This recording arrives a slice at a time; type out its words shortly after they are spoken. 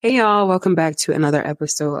Hey y'all, welcome back to another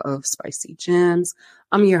episode of Spicy Gems.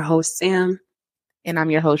 I'm your host, Sam. And I'm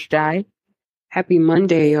your host, Jai. Happy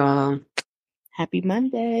Monday, y'all. Happy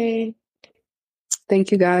Monday.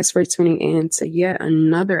 Thank you guys for tuning in to yet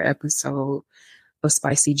another episode of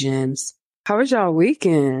Spicy Gems. How was y'all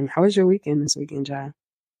weekend? How was your weekend this weekend, Jai?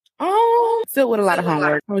 Filled with a lot of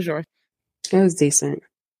homework. How was yours? It was decent.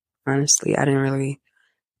 Honestly, I didn't really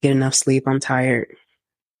get enough sleep. I'm tired.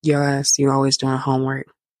 Your ass, you always doing homework.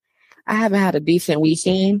 I haven't had a decent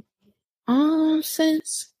weekend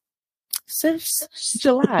since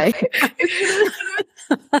July.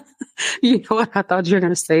 You know what I thought you were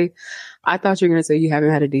going to say? I thought you were going to say you haven't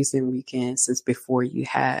had a decent weekend since before you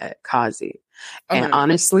had Kazi. And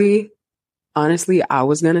honestly, I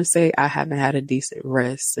was going to say I haven't had a decent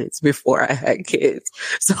rest since before I had kids.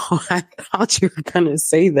 So I thought you were going to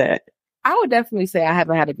say that. I would definitely say I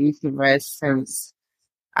haven't had a decent rest since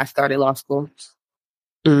I started law school.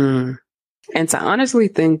 And to honestly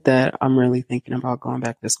think that I'm really thinking about going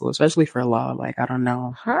back to school, especially for law. Like, I don't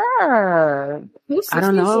know. I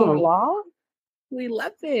don't know. Law? We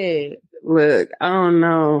love it. Look, I don't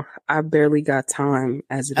know. I barely got time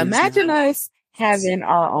as it Imagine is. us having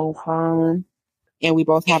our own firm and we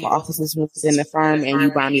both have offices within the firm and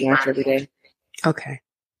you buy me lunch every day. Okay.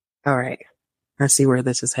 All right. I see where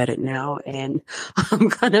this is headed now, and I'm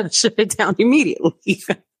gonna shut it down immediately.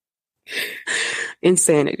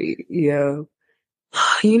 Insanity, yo.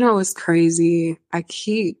 You know, it's crazy.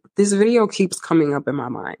 This video keeps coming up in my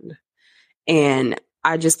mind, and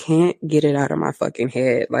I just can't get it out of my fucking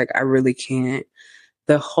head. Like, I really can't.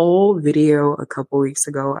 The whole video a couple weeks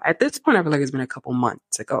ago, at this point, I feel like it's been a couple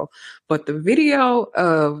months ago, but the video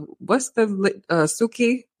of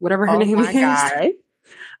Suki, whatever her name is. God.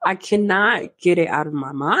 I cannot get it out of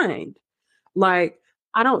my mind. Like,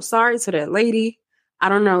 sorry to that lady. I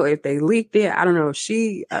don't know if they leaked it. I don't know if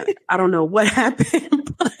I don't know what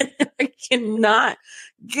happened, but I cannot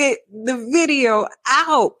get the video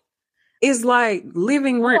out. It's like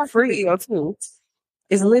living rent free. It's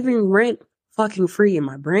living rent fucking free in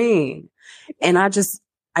my brain. And I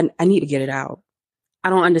need to get it out. I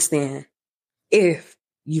don't understand. If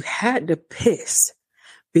you had to piss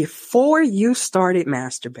before you started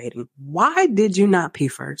masturbating, why did you not pee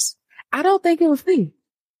first? I don't think it was pee.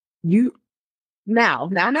 Now.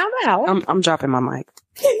 I'm dropping my mic.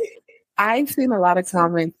 I've seen a lot of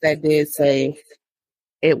comments that did say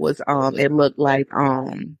it was, it looked like,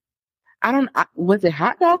 was it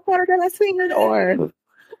hot dog water that I seen it, or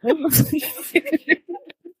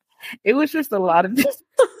it was just a lot of different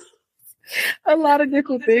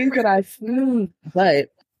things that I seen, but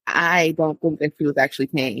I don't think that she was actually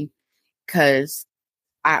peeing because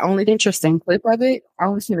I only interesting clip of it. I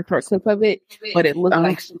only seen a short clip of it, but it looked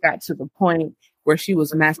like she got to the point where she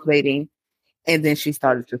was masturbating and then she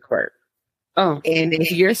started to squirt. Oh, and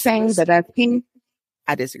if you're saying that that's pee,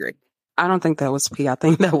 I disagree. I don't think that was pee. I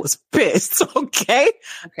think that was piss. Okay.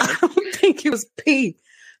 I don't think it was pee.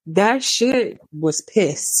 That shit was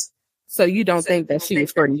piss. So you don't think that she was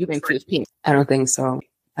squirting? You think she was peeing? I don't think so.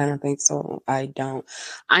 I don't.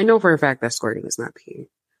 I know for a fact that squirting is not pee.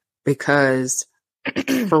 Because,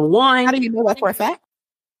 for one... How do you know that for a fact?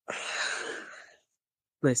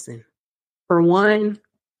 Listen. For one,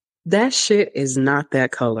 that shit is not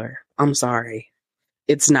that color. I'm sorry.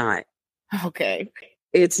 It's not. Okay.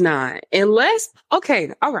 It's not. Unless...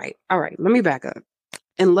 Okay, all right. Let me back up.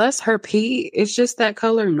 Unless her pee is just that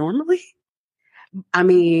color normally? I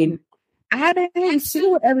mean... I didn't see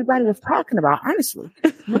what everybody was talking about, honestly.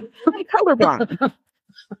 I'm colorblind.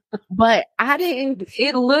 But I didn't.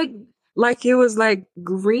 It looked like it was like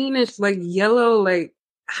greenish, like yellow, like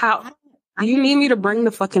how. Do you need me to bring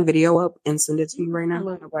the fucking video up and send it to you right now?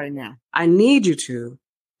 Right now. I need you to.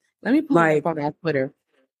 Let me pull it up on that Twitter.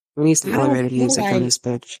 We need some elevated music on this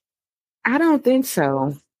bitch. I don't think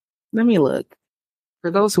so. Let me look. For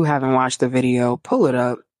those who haven't watched the video, pull it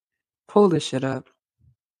up. Pull this shit up.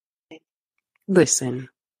 Listen,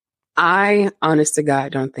 I, honest to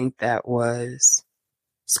God, don't think that was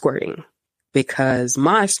squirting because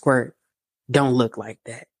my squirt don't look like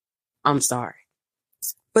that. I'm sorry.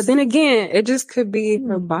 But then again, it just could be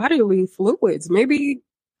her bodily fluids. Maybe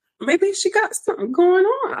she got something going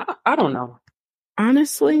on. I don't know.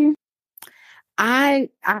 Honestly, I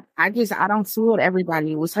don't see what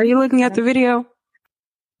everybody was. Are you looking at the video?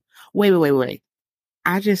 Wait.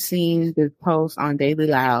 I just seen this post on Daily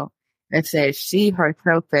Loud that said she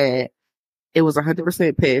herself said it was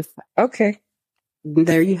 100% piss. Okay.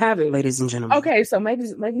 There you have it, ladies and gentlemen. Okay, so maybe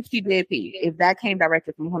she did pee. If that came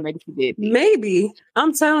directly from her, maybe she did pee. Maybe.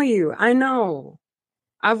 I'm telling you, I know.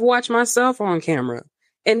 I've watched myself on camera.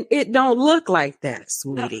 And it don't look like that,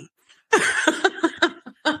 sweetie.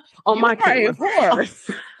 On my camera.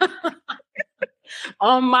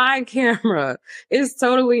 On my camera. It's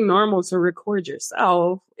totally normal to record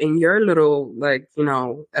yourself in your little, like, you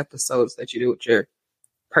know, episodes that you do with your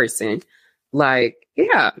person. Like,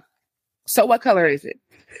 yeah. So what color is it?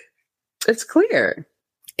 It's clear.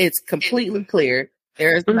 It's completely clear.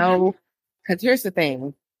 There's no, because here's the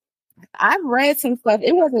thing. I've read some stuff.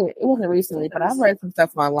 It wasn't recently, but I've read some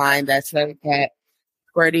stuff online that said that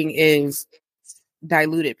squirting is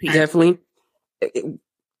diluted pee. Definitely.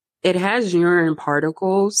 It has urine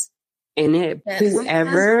particles in it.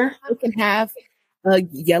 Whoever it can have a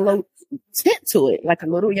yellow tint to it, like a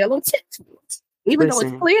little yellow tint to it. Even though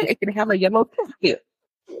it's clear, it can have a yellow tint to it.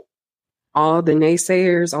 All the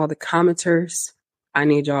naysayers, all the commenters, I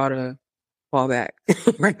need y'all to fall back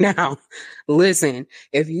right now. Listen,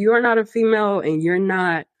 if you are not a female and you're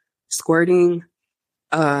not squirting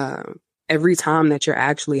every time that you're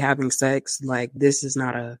actually having sex, like this is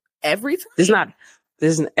not a every time.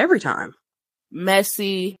 This is every time.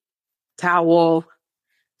 Messy towel,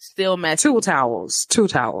 still messy. Two towels, still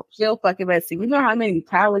fucking messy. You know how many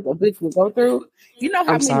towels a bitch will go through? You know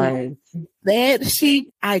how many bed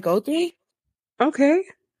sheets I go through? Okay.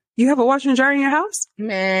 You have a washer and dryer in your house?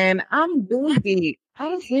 Man, I'm busy.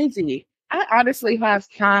 I honestly have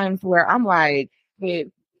times where I'm like,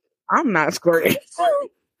 I'm not squirting.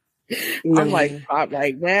 I'm like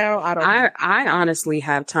now I don't. I honestly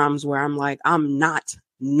have times where I'm like, I'm not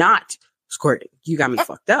squirting. You got me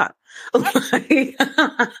fucked up.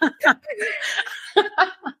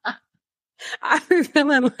 I'm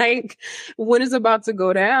feeling like when it's about to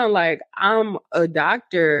go down, like I'm a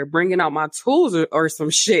doctor bringing out my tools or some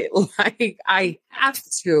shit. Like I have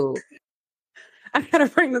to. I gotta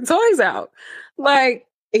bring the toys out. Like,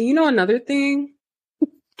 and you know another thing?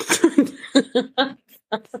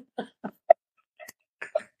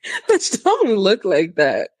 Bitch, don't look like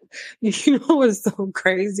that. You know what's so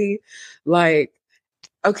crazy? Like,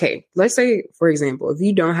 okay, let's say, for example, if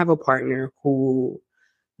you don't have a partner who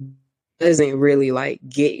doesn't really like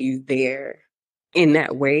get you there in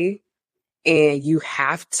that way, and you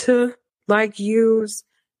have to like use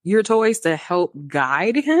your toys to help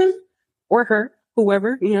guide him or her,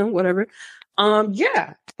 whoever, you know, whatever.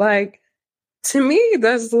 Yeah, like to me,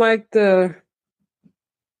 that's like the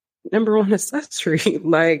number one accessory.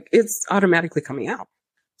 Like it's automatically coming out.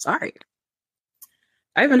 Sorry.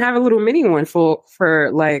 I even have a little mini one for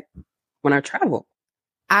like when I travel.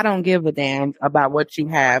 I don't give a damn about what you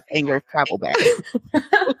have in your travel bag.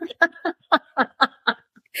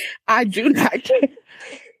 I do not care.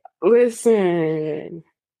 Listen,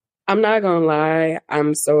 I'm not gonna lie.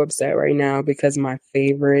 I'm so upset right now because my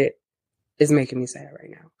favorite is making me sad right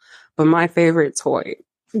now. But my favorite toy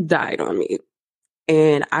died on me.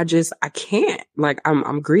 And I can't. Like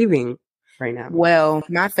I'm grieving right now. Well,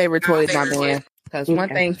 my favorite toy is my man. Because one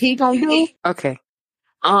thing he gonna do. Okay.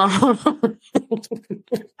 But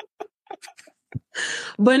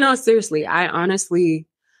no, seriously, I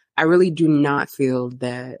really do not feel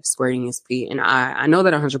that squirting is pee. And I know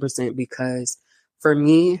that 100% because for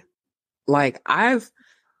me, like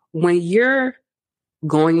when you're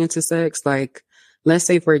going into sex, like let's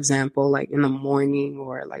say, for example, like in the morning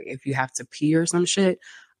or like if you have to pee or some shit,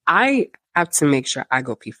 I have to make sure I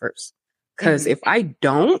go pee first. Because if I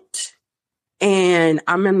don't, and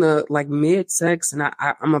I'm in the like mid sex and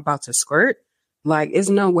I'm about to squirt, like it's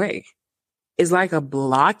no way. It's like a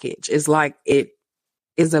blockage. It's like it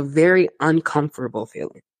is a very uncomfortable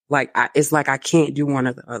feeling. Like it's like I can't do one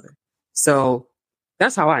or the other. So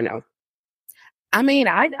that's how I know. I mean,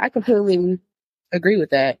 I completely agree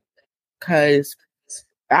with that because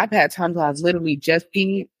I've had times where I've literally just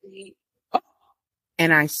peed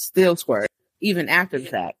and I still squirt even after the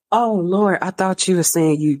fact. Oh Lord, I thought you were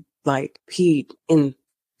saying you like peed in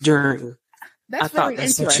during. That's very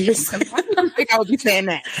interesting. Why did you think I would be saying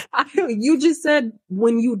that? You just said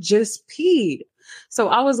when you just peed. So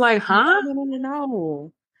I was like, huh?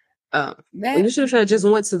 No. You should have just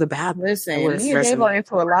went to the bathroom. Listen, me and Dave are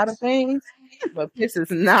into a lot of things, but piss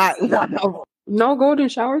is not one of them. No golden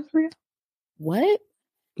showers for you? What?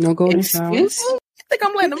 No golden showers? I think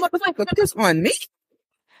I'm letting the motherfucker piss on me.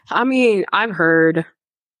 I mean, I've heard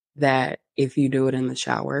that if you do it in the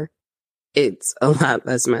shower, it's a lot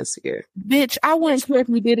less messier. Bitch, I wouldn't care if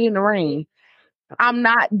we did it in the rain. I'm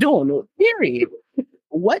not doing it. Period.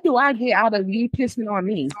 What do I get out of you pissing on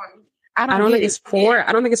me? I don't think it's for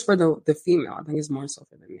the female. I think it's more so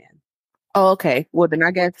for the man. Oh, okay. Well, then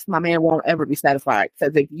I guess my man won't ever be satisfied.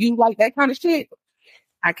 Because if you like that kind of shit,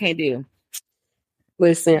 I can't deal.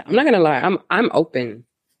 Listen, I'm not gonna lie. I'm open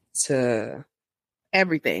to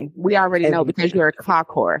Everything. We already know because Everything. you're a cock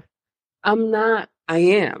whore. I'm not. I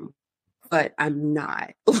am, but I'm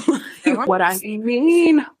not. What I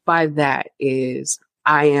mean by that is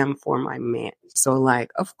I am for my man. So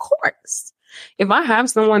like, of course, if I have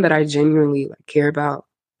someone that I genuinely like care about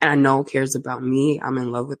and I know cares about me, I'm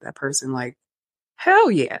in love with that person. Like, hell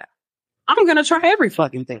yeah, I'm gonna try every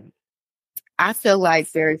fucking thing. I feel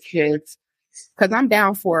like there's just because I'm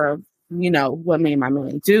down for, what me and my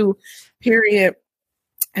man do, period.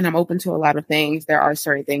 And I'm open to a lot of things. There are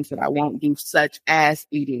certain things that I won't do, such as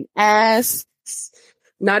eating ass.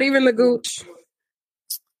 Not even the gooch.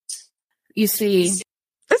 You see,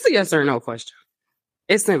 it's a yes or no question.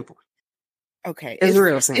 It's simple. Okay, it's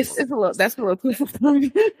real simple. It's a little. That's a little too far.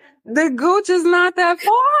 The gooch is not that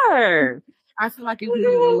far. I feel like it's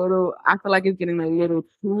getting a little. I feel like it's getting a little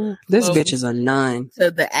too. This bitch is a nun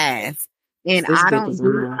to the ass, and I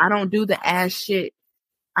don't do the ass shit.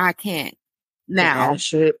 I can't now. The ass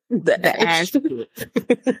shit. The ass shit.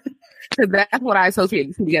 Because that's what I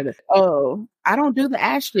associate together. Oh, I don't do the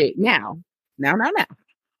ass shit now. Now.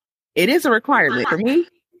 It is a requirement for me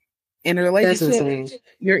in a relationship.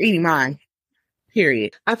 You're eating mine.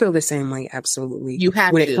 Period. I feel the same way. Absolutely. You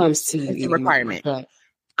have when to. It comes to it's a requirement.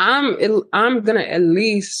 I'm gonna at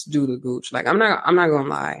least do the gooch. Like I'm not gonna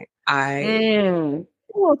lie. A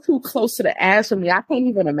little too close to the ass for me. I can't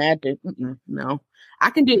even imagine. No, I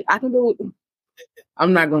can do it.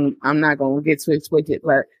 I'm not gonna get too explicit,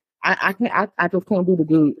 but I just can't do the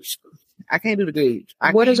gooch. I can't do the gooch.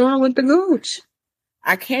 What is wrong with the gooch?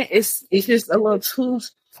 I can't. It's just a little too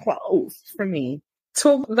close for me.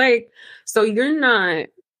 So you're not.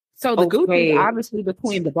 So the gooch is obviously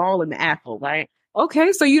between the ball and the apple, right?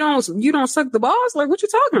 Okay, so you don't suck the balls? Like, what you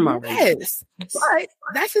talking about? Yes, but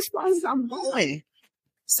that's as far as I'm going.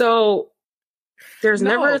 So there's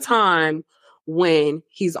never a time when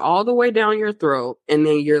he's all the way down your throat and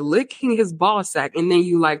then you're licking his ball sack and then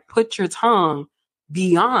you like put your tongue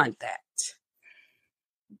beyond that.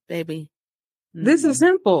 Baby. This is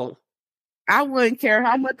simple. I wouldn't care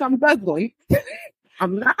how much I'm guzzling.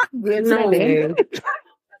 I'm not good. No way.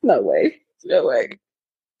 No way. No way.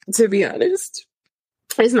 To be honest,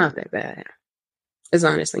 it's not that bad. It's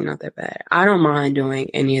honestly not that bad. I don't mind doing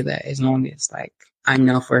any of that as long as like I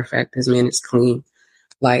know for a fact this man is clean.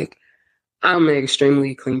 Like I'm an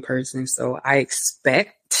extremely clean person, so I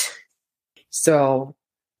expect. So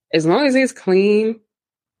as long as it's clean,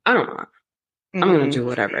 I don't mind. I'm gonna do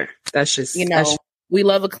whatever. That's just we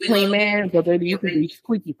love a clean man, but baby, you can be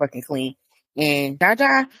squeaky fucking clean. And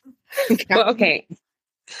Jaja. Well, okay.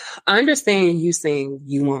 I understand you saying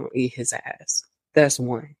you won't eat his ass. That's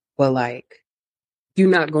one. But like, you're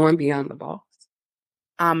not going beyond the balls.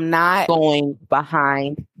 I'm not going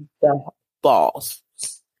behind the balls.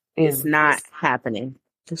 It's not happening.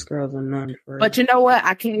 This girl's a nun for But you know what?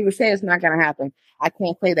 I can't even say it's not gonna happen. I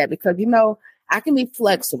can't say that because I can be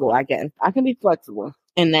flexible, I guess. I can be flexible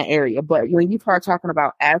in that area. But when you start talking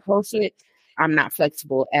about asshole shit, I'm not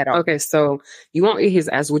flexible at all. Okay, so you won't eat his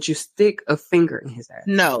ass. Would you stick a finger in his ass?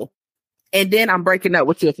 No. And then I'm breaking up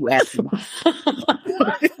with you if you ask me.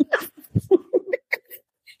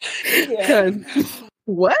 Because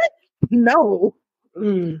what? No.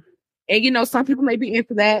 And some people may be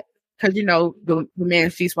into that because the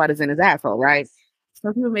man's G-spot is in his asshole, right?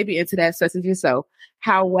 Some people may be into that, such as yourself.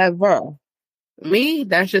 However, me,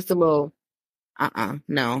 that's just a little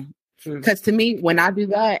no. Because to me, when I do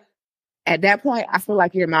that, at that point, I feel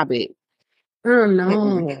like you're my bitch. I don't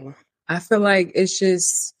know. I feel like it's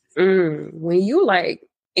just when you like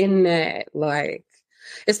in that, like,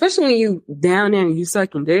 especially when you down there and you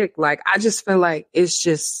sucking dick, like I just feel like it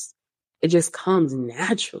just comes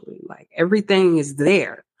naturally. Like everything is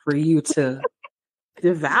there for you to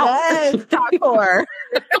devour. Yes, hardcore.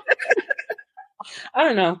 I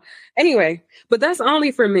don't know. Anyway, but that's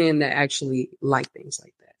only for men that actually like things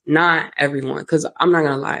like that. Not everyone, because I'm not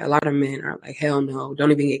gonna lie, a lot of men are like, hell no,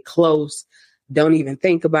 don't even get close, don't even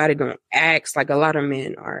think about it, don't ask. Like a lot of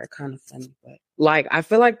men are kind of funny, but like I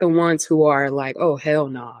feel like the ones who are like, oh hell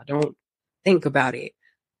no, don't think about it,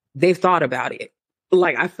 they've thought about it.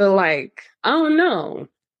 Like I feel like I don't know.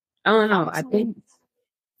 I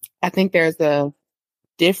think there's a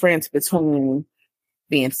difference between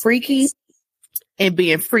being freaky and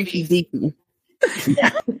being freaky deaky.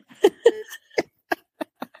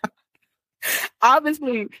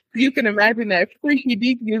 Obviously, you can imagine that freaky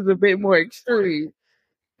deaky is a bit more extreme.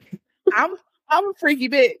 I'm a freaky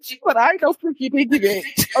bitch, but I ain't no freaky deaky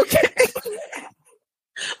bitch. Okay.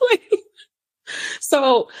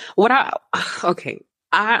 So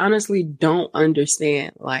I honestly don't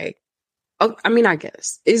understand. Like, I mean, I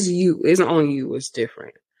guess it's on you. It's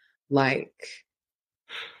different. Like,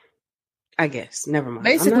 I guess. Never mind.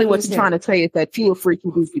 Basically, what you're trying to say is that you a freaky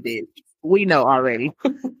deaky bitch. We know already.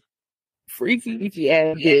 Freaky deaky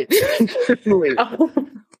ass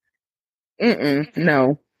bitch.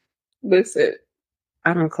 No. Listen,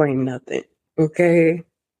 I don't claim nothing. Okay?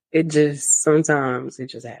 Sometimes it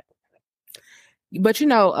just happens. But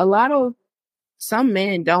some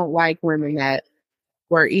men don't like women that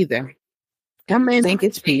were either. Some men think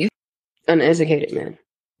it's pee. Uneducated men.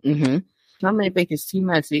 Mm-hmm. Some men think it's too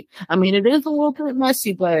messy. I mean, it is a little bit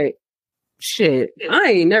messy, but shit.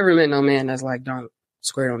 I ain't never met no man that's like, don't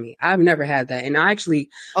squirt on me. I've never had that. And I actually,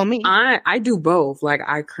 I do both. Like,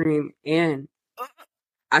 I cream and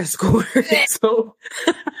I squirt. So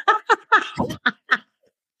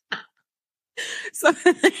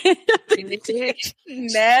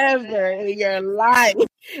never in your life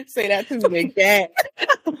say that to me again.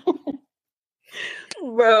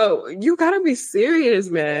 Bro, you gotta be serious,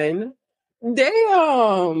 man.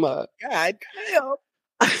 Damn. God damn.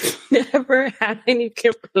 I never had any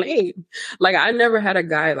complaint. Like, I never had a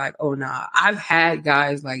guy like, oh, nah. I've had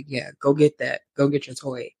guys like, yeah, go get that. Go get your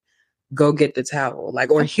toy. Go get the towel. Like,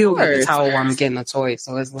 or he'll get the towel while I'm getting the toy.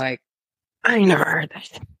 So it's like, I ain't never heard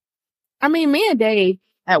that. I mean, me and Dave,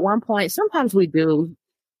 at one point, sometimes we do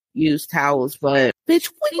use towels, but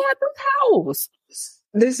bitch, we got the towels.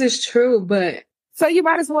 This is true, but so you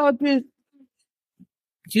might as well just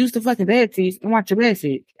use the fucking bed sheets and watch your bed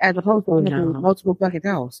sheets as opposed to multiple fucking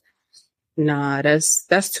towels. Nah,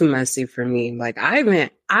 that's too messy for me. Like,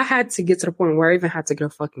 I had to get to the point where I even had to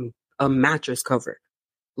get a mattress cover.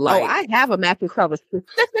 Like, I have a mattress cover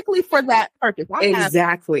specifically for that purpose.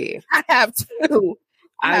 Exactly. I have two.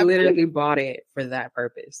 I literally bought it for that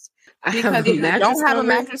purpose. Because if you don't have a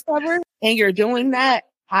mattress cover and you're doing that,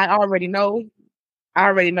 I already know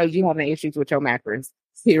you having issues with your mattress.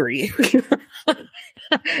 Period.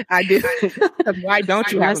 I do. Why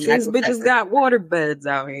don't you have a mattress? Bitches got water beds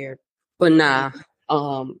out here. But nah.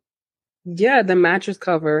 Yeah, the mattress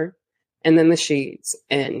cover and then the sheets,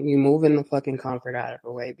 and you moving the fucking comfort out of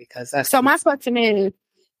the way because that's. So my question is,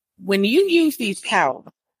 when you use these towels,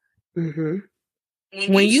 when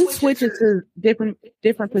you switch into different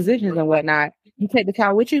positions and whatnot, you take the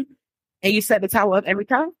towel with you and you set the towel up every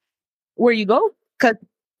time where you go? Because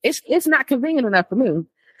it's not convenient enough for me.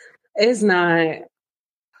 It's not.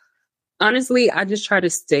 Honestly, I just try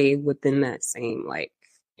to stay within that same like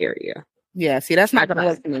area. Yeah, see, that's not gonna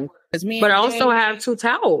work for me. But I also have two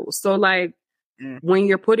towels, so like when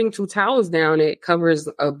you're putting two towels down, it covers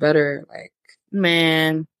a better like.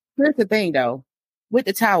 Man, here's the thing though, with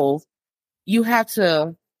the towel, you have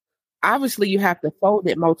to fold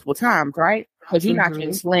it multiple times, right? Because you're not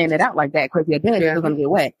just laying it out like that because your bed is gonna get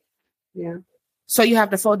wet. Yeah. So you have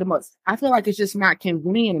to fold them up. I feel like it's just not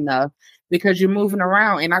convenient enough because you're moving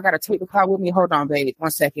around and I got to take the towel with me. Hold on, babe.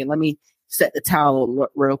 1 second. Let me set the towel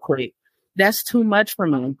real quick. That's too much for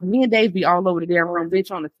me. Me and Dave be all over the damn room,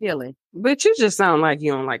 bitch, on the ceiling. But you just sound like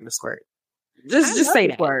you don't like the squirt. Just say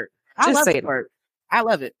that. Just say it. I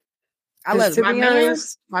love it. I love it.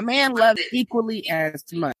 My man loves it equally as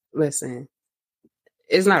much. Listen,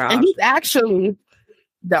 it's not an and he's actually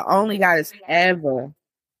the only guy that's ever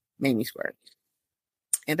made me squirt.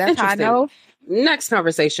 And that's how I know. Next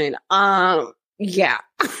conversation. Yeah.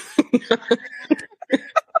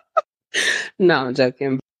 No, I'm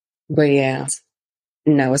joking. But yeah.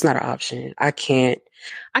 No, it's not an option. I can't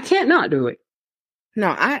not do it.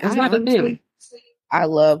 No, I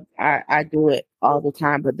do it all the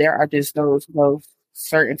time, but there are just those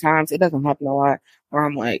certain times. It doesn't happen a lot where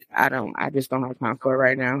I'm like, I just don't have time for it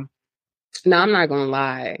right now. No, I'm not gonna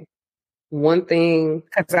lie. One thing,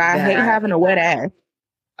 because I hate having a wet ass.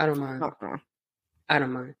 I don't mind. I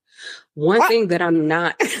don't mind. One thing that I'm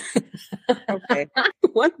not okay.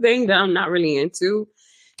 One thing that I'm not really into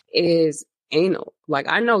is anal. Like,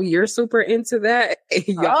 I know you're super into that.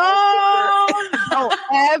 Don't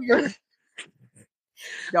ever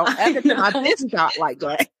my this shot like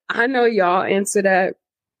that. I know y'all into that.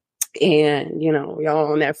 And,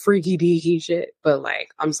 y'all on that freaky deaky shit. But,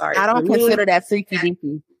 like, I'm sorry. I don't consider that freaky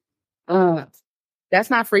deaky. That's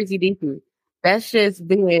not freaky deaky. That's just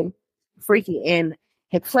being freaky. And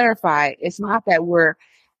to clarify, it's not that we're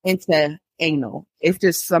into anal. It's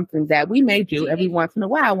just something that we may do every once in a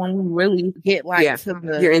while when we really get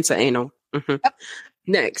you're into anal. Mm-hmm. Yep.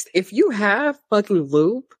 Next, if you have fucking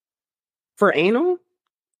lube for anal,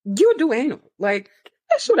 you do anal. Like,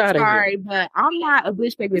 that shit out of here. Sorry, but I'm not a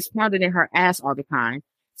bitch that gets pounded in her ass all the time.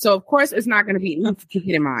 So of course it's not going to be easy to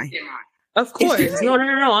get in mine. Of course. No.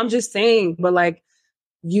 I'm just saying, but like,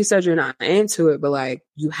 you said you're not into it, but like,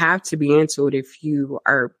 you have to be into it if you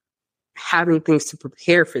are having things to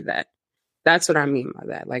prepare for that. That's what I mean by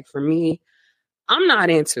that. Like, for me, I'm not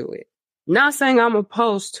into it. Not saying I'm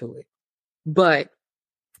opposed to it, but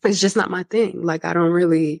it's just not my thing. Like, I don't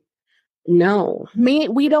really know.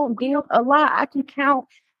 We don't deal a lot. I can count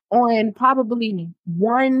on probably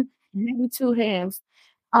one, maybe two hands.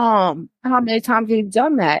 How many times you've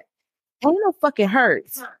done that? Ain't no fucking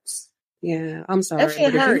hurts. Yeah, I'm sorry. That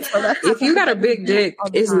shit hurts. If you got a big dick,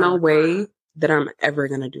 there's no way that I'm ever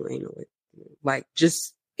gonna do anal with you. Like,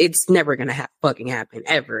 just it's never gonna fucking happen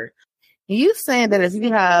ever. You saying that if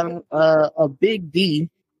you have a big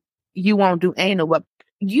D, you won't do anal, but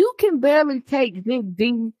you can barely take big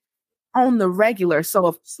D on the regular. So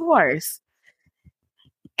of course,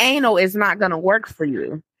 anal is not gonna work for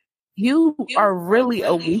you. You are really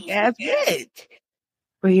a weak ass bitch.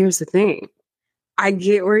 But here's the thing. I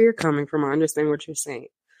get where you're coming from. I understand what you're saying.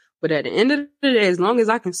 But at the end of the day, as long as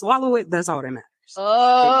I can swallow it, that's all that matters.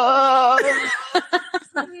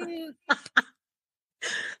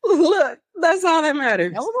 Look, that's all that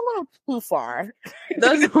matters. That was a little too far.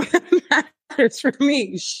 That's all that matters for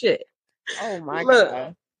me. Shit. Oh my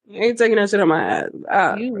God. You ain't taking that shit on my ass.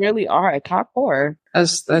 You really are a top whore.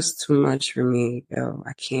 That's too much for me, yo.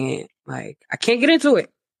 I can't get into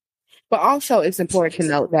it. But also it's important to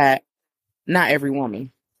note that not every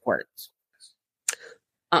woman squirts.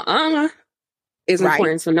 It's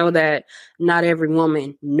important to know that not every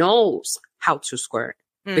woman knows how to squirt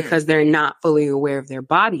because they're not fully aware of their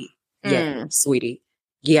body yet, sweetie.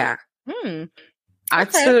 Yeah. I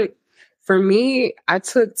took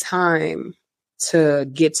time to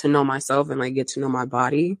get to know myself and like get to know my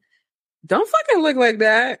body. Don't fucking look like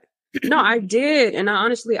that. No, I did. And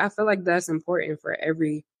I feel like that's important for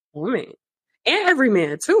every woman and every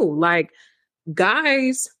man too. Like,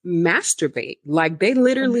 guys masturbate. Like, they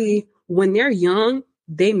literally, when they're young,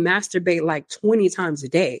 they masturbate like 20 times a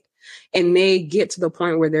day. And they get to the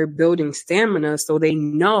point where they're building stamina. So they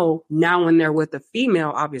know now when they're with a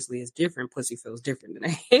female, obviously it's different. Pussy feels different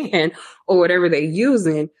than a hand or whatever they're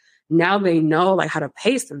using. Now they know like how to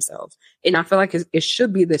pace themselves. And I feel like it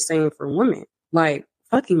should be the same for women. Like,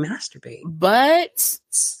 fucking masturbate. But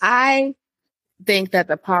I think that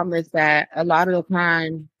the problem is that a lot of the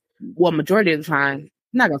time, well, majority of the time, I'm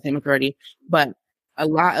not gonna say majority, but a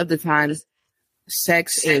lot of the times,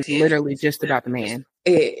 sex is literally just about the man.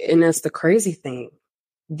 And that's the crazy thing.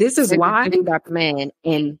 This is why it's about the man,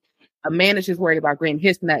 and a man is just worried about getting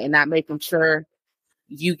his nut and not making sure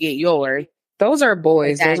you get yours. Those are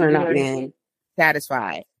boys. Those are not men.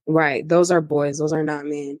 Satisfied. Right. Those are boys. Those are not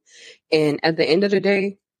men. And at the end of the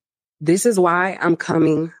day, this is why I'm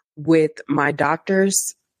coming with my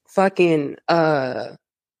doctor's fucking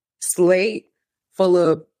slate full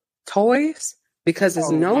of toys, because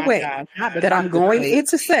there's no way that I'm going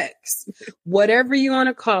into sex, whatever you want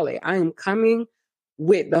to call it. I am coming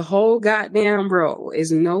with the whole goddamn row.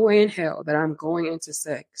 There's no way in hell that I'm going into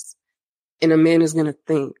sex and a man is going to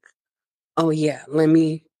think, oh yeah,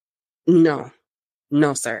 no,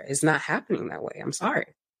 sir. It's not happening that way. I'm sorry.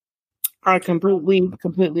 I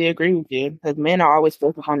completely agree with you, because men are always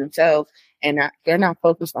focused on themselves and they're not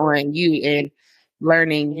focused on you and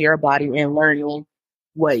learning your body and learning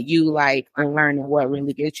what you like and learning what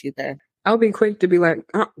really gets you there. I'll be quick to be like,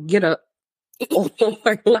 get up.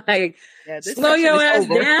 Like, slow your ass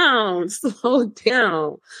down. Slow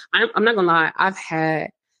down. I'm not gonna lie. I've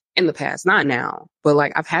had in the past, not now, but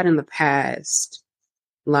like I've had in the past,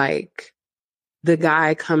 like the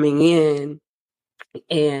guy coming in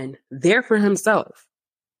and there for himself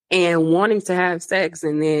and wanting to have sex,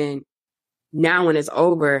 and then now when it's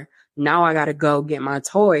over, now I gotta go get my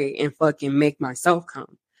toy and fucking make myself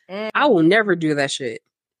come. I will never do that shit.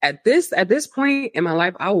 At this point in my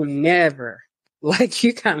life, I will never. Like,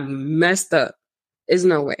 you got me messed up. There's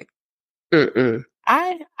no way.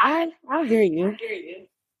 I hear you.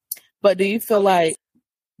 But do you feel like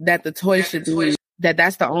that the toy should be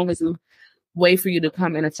that's the only way for you to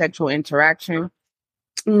come in a sexual interaction?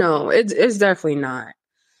 No, it's definitely not.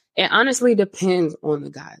 It honestly depends on the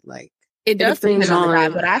guy. Like, it does depend on the guy,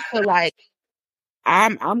 but I feel like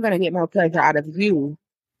I'm gonna get more pleasure out of you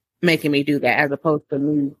making me do that as opposed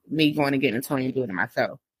to me going and getting a toy and doing it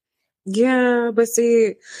myself. Yeah, but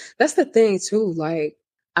see, that's the thing too. Like,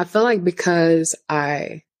 I feel like because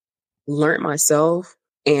I learned myself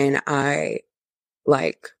and I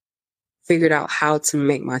like figured out how to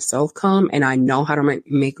make myself come, and I know how to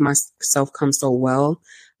make myself come so well.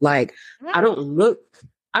 Like, I don't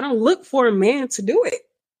look for a man to do it.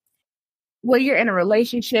 When you're in a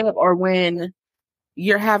relationship or when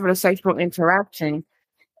you're having a sexual interaction,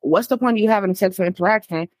 what's the point of you having a sexual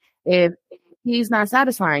interaction if he's not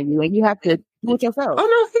satisfying you and you have to do it yourself?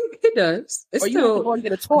 Oh no, he does. It's or you have to go and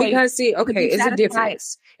get a toy. Because see, okay, it's a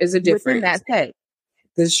difference. It's a difference. Within that sex.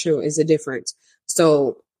 This is true. It's a difference.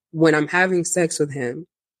 So when I'm having sex with him,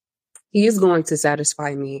 he is going to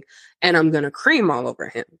satisfy me and I'm going to cream all over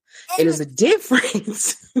him. It is a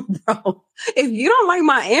difference, bro. If you don't like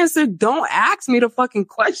my answer, don't ask me the fucking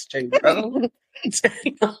question, bro.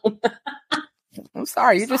 I'm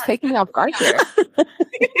sorry. You're just taking me off guard here.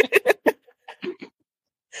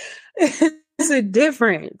 It's a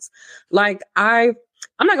difference. Like I'm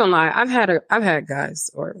not gonna lie. I had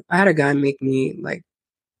a guy make me like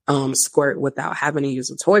squirt without having to use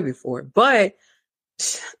a toy before, but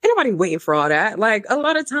ain't nobody waiting for all that. Like a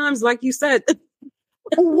lot of times, like you said,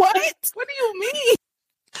 what do you mean?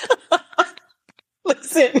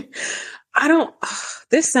 Listen,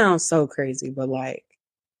 this sounds so crazy, but like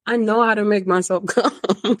I know how to make myself come.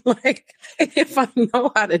 Like if I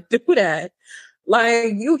know how to do that,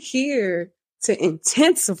 like you here to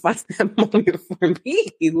intensify that moment for me.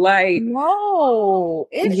 Like no,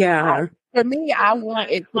 yeah. For me, I want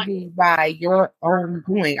it to be by your own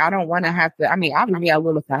doing. I don't want to have to. I mean, obviously, I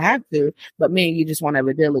will if I have to, but me and you just want to have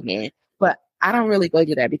a deal again. But I don't really go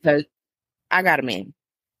do that because I got a man,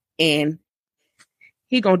 and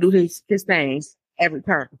he gonna do his things every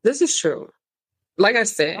turn. This is true. Like I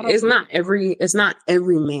said, it's not every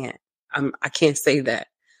man. I can't say that,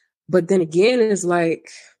 but then again, it's like,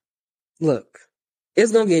 look,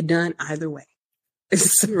 it's gonna get done either way.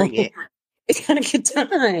 So, it's gonna get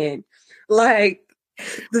done. Like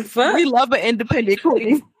the fuck? We love an independent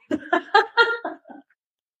queen.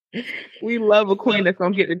 We love a queen that's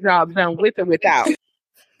gonna get the job done with or without.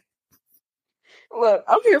 Look,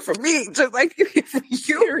 I'm here for me, just like you're here for you.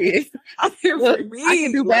 Serious. I'm here for me. I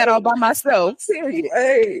can do that all by myself. Serious.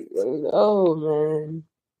 Hey, oh man.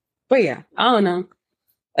 But yeah, I don't know.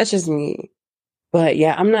 That's just me. But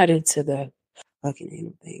yeah, I'm not into the fucking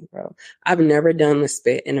anal thing, bro. I've never done the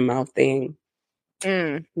spit in the mouth thing.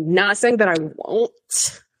 Not saying that I won't,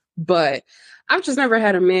 but I've just never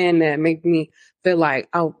had a man that make me feel like,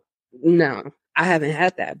 oh no, I haven't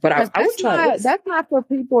had that. But I would try. That's not for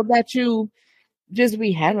people that you just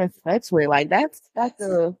be having sex with. Like that's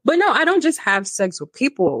a. But no, I don't just have sex with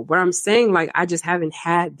people. What I'm saying, like, I just haven't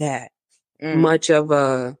had that much of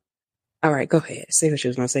a. All right, go ahead. Say what you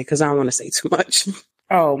was gonna say because I don't want to say too much.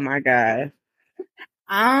 Oh my God.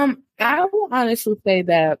 I will honestly say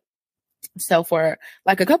that. So for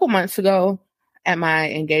like a couple months ago at my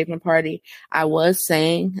engagement party, I was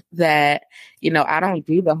saying that, I don't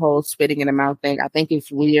do the whole spitting in the mouth thing. I think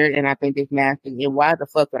it's weird and I think it's nasty. And why the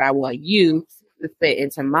fuck would I want you to spit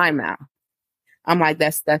into my mouth? I'm like,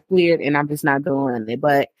 that's weird and I'm just not doing it.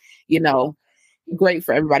 But, great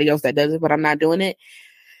for everybody else that does it, but I'm not doing it.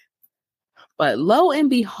 But lo and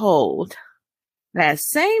behold, that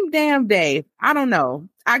same damn day, I don't know.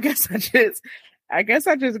 I guess I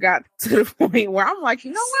just got to the point where I'm like,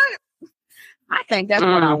 you know what? I think that's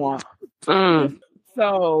what I want.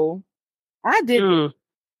 So I did it.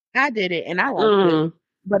 I did it and I liked it.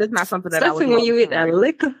 But it's not something that I would do. Especially when you get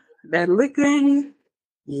that liquor in you.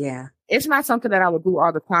 Yeah. It's not something that I would do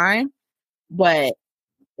all the time, but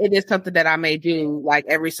it is something that I may do like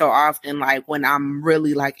every so often, like when I'm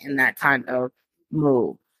really like in that kind of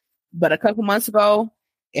mood. But a couple months ago,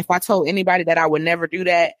 if I told anybody that I would never do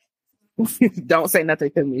that, don't say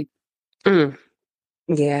nothing to me.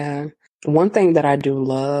 Yeah. One thing that I do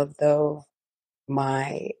love, though,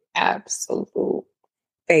 my absolute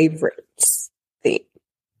favorite thing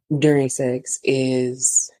during sex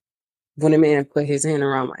is when a man put his hand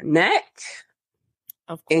around my neck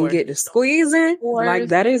and get to squeezing. Like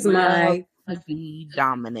that is my be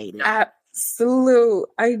dominated. Absolute.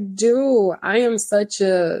 I do. I am such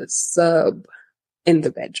a sub in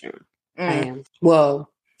the bedroom. I am.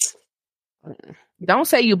 Well, don't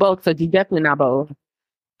say you both, because you're definitely not both.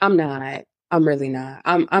 I'm not. I'm really not.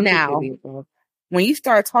 I'm now. When you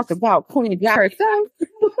start talking about Queen herself,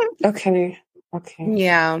 okay.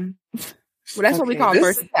 Yeah. Well, that's what we call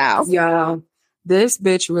versatile. Yeah. This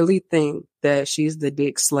bitch really think that she's the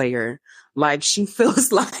dick slayer. Like she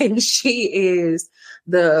feels like she is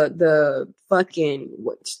the fucking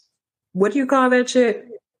what do you call that shit?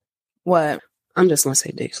 What? I'm just gonna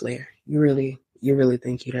say dick slayer. You really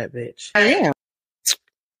think you that bitch? I am.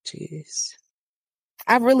 Jeez.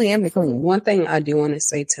 I really am the queen. One thing I do want to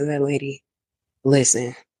say to that lady,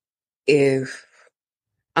 listen, if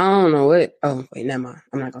I don't know what, oh wait, never mind.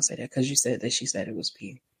 I'm not gonna say that because you said that she said it was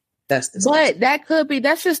pee. That's but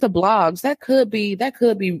that's just the blogs. That could be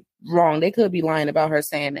wrong. They could be lying about her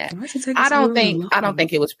saying that. I don't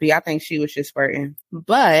think it was pee. I think she was just squirting.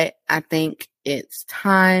 But I think it's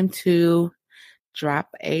time to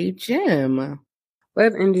drop a gem.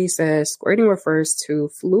 WebMD says squirting refers to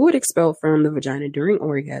fluid expelled from the vagina during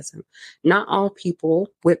orgasm. Not all people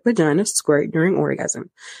with vaginas squirt during orgasm,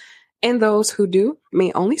 and those who do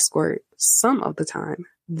may only squirt some of the time.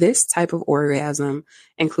 This type of orgasm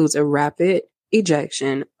includes a rapid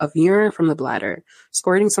ejection of urine from the bladder.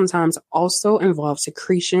 Squirting sometimes also involves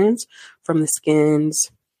secretions from the skin's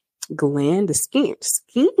gland. The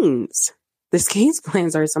Skene's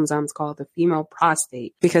glands are sometimes called the female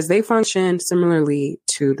prostate because they function similarly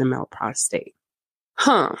to the male prostate.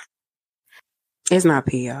 It's not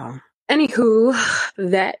pee, y'all. Anywho,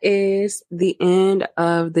 that is the end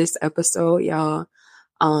of this episode, y'all.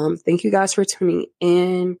 Thank you guys for tuning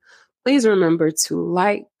in. Please remember to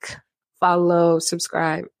like, follow,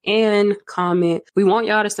 subscribe, and comment. We want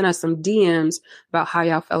y'all to send us some DMs about how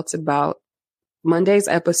y'all felt about Monday's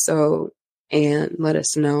episode and let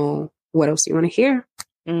us know what else you want to hear.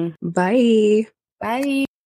 Bye. Bye.